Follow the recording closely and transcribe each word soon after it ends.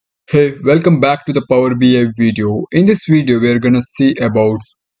Hey, welcome back to the Power BI video. In this video, we are gonna see about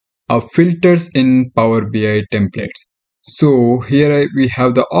filters in Power BI templates. So here we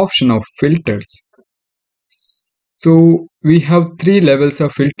have the option of filters. So we have three levels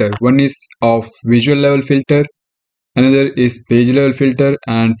of filter. One is of visual level filter, another is page level filter,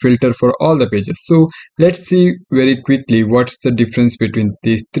 and filter for all the pages. So let's see very quickly what's the difference between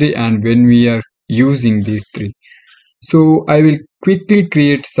these three and when we are using these three. So I will quickly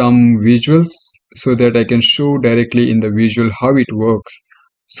create some visuals so that I can show directly in the visual how it works.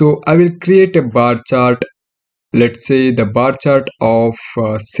 So I will create a bar chart. Let's say the bar chart of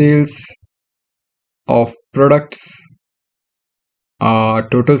sales of products,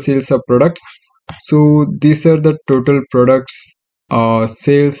 total sales of products. So these are the total products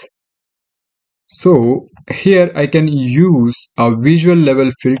sales. So here I can use a visual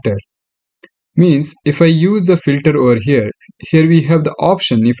level filter. Means if I use the filter over here we have the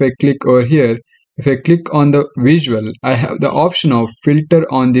option. If I click over here, if I click on the visual, I have the option of filter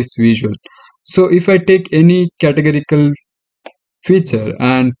on this visual. So if I take any categorical feature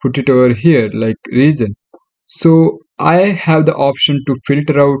and put it over here like region, so I have the option to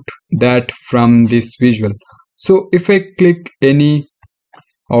filter out that from this visual. So if I click any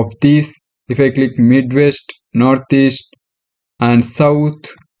of these, if I click Midwest, Northeast and South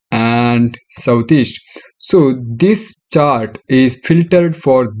and Southeast, so this chart is filtered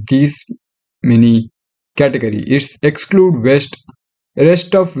for these many category. It's exclude West,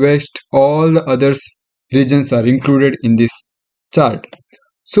 rest of West, all the others regions are included in this chart.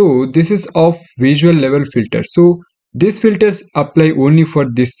 So this is of visual level filter. So these filters apply only for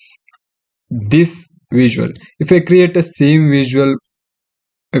this visual. If I create a same visual,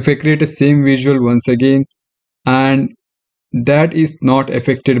 once again, and that is not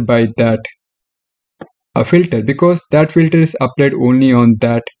affected by that filter, because that filter is applied only on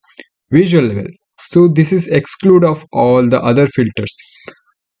that visual level. So this is exclude of all the other filters.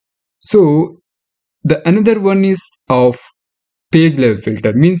 So the another one is of page level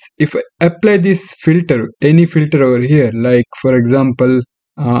filter. Means if I apply this filter, any filter over here, like for example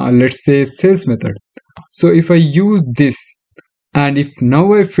let's say sales method. So if I use this, and if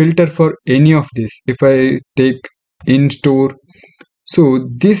now I filter for any of this, if I take in store, so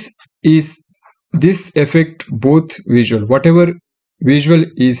this affect both visual. Whatever visual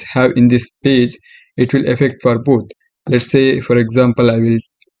is have in this page, it will affect for both. Let's say for example I will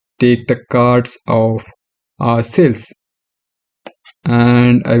take the cards of sales,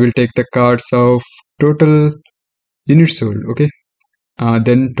 and I will take the cards of total units sold. Okay,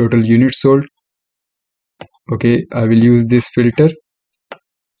 then total units sold. Okay, I will use this filter.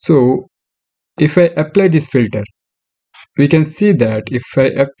 So if I apply this filter, we can see that if I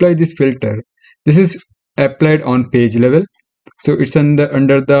apply this filter, this is applied on page level, so it's under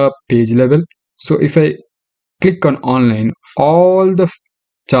the page level. So if I click on online, all the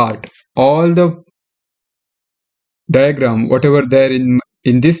chart, all the diagram, whatever there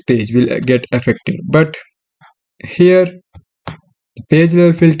in this page will get affected. But here the page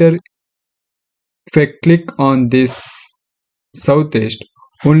level filter, if I click on this Southeast,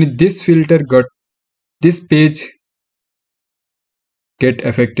 only this filter got this page get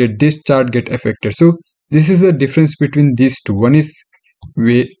affected, this chart get affected. So this is the difference between these two. One is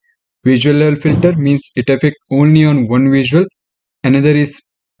visual level filter, means it affect only on one visual. Another is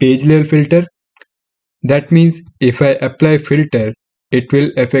page level filter. That means if I apply filter, it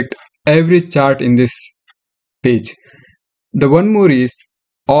will affect every chart in this page. The one more is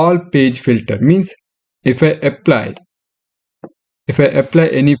all page filter. Means if I apply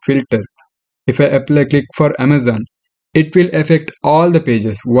any filter, if I apply click for Amazon, it will affect all the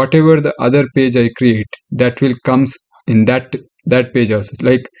pages. Whatever the other page I create, that will comes in that page also.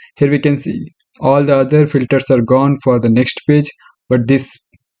 Like here we can see all the other filters are gone for the next page, but this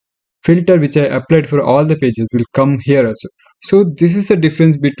filter which I applied for all the pages will come here also. So this is the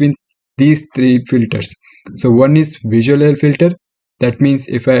difference between these three filters. So one is visual level filter. That means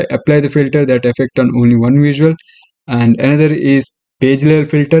if I apply the filter, that affect on only one visual. And another is page level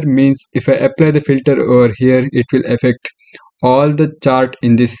filter, means if I apply the filter over here, it will affect all the chart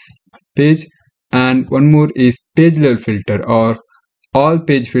in this page. And one more is page level filter or all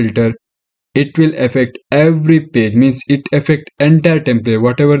page filter. It will affect every page, means it affect entire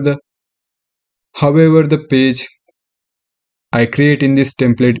template. However the page I create in this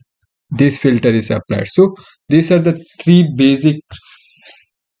template, this filter is applied. So these are the three basic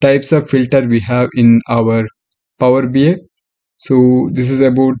types of filter we have in our Power BI. So this is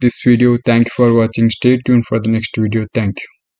about this video. Thank you for watching. Stay tuned for the next video. Thank you.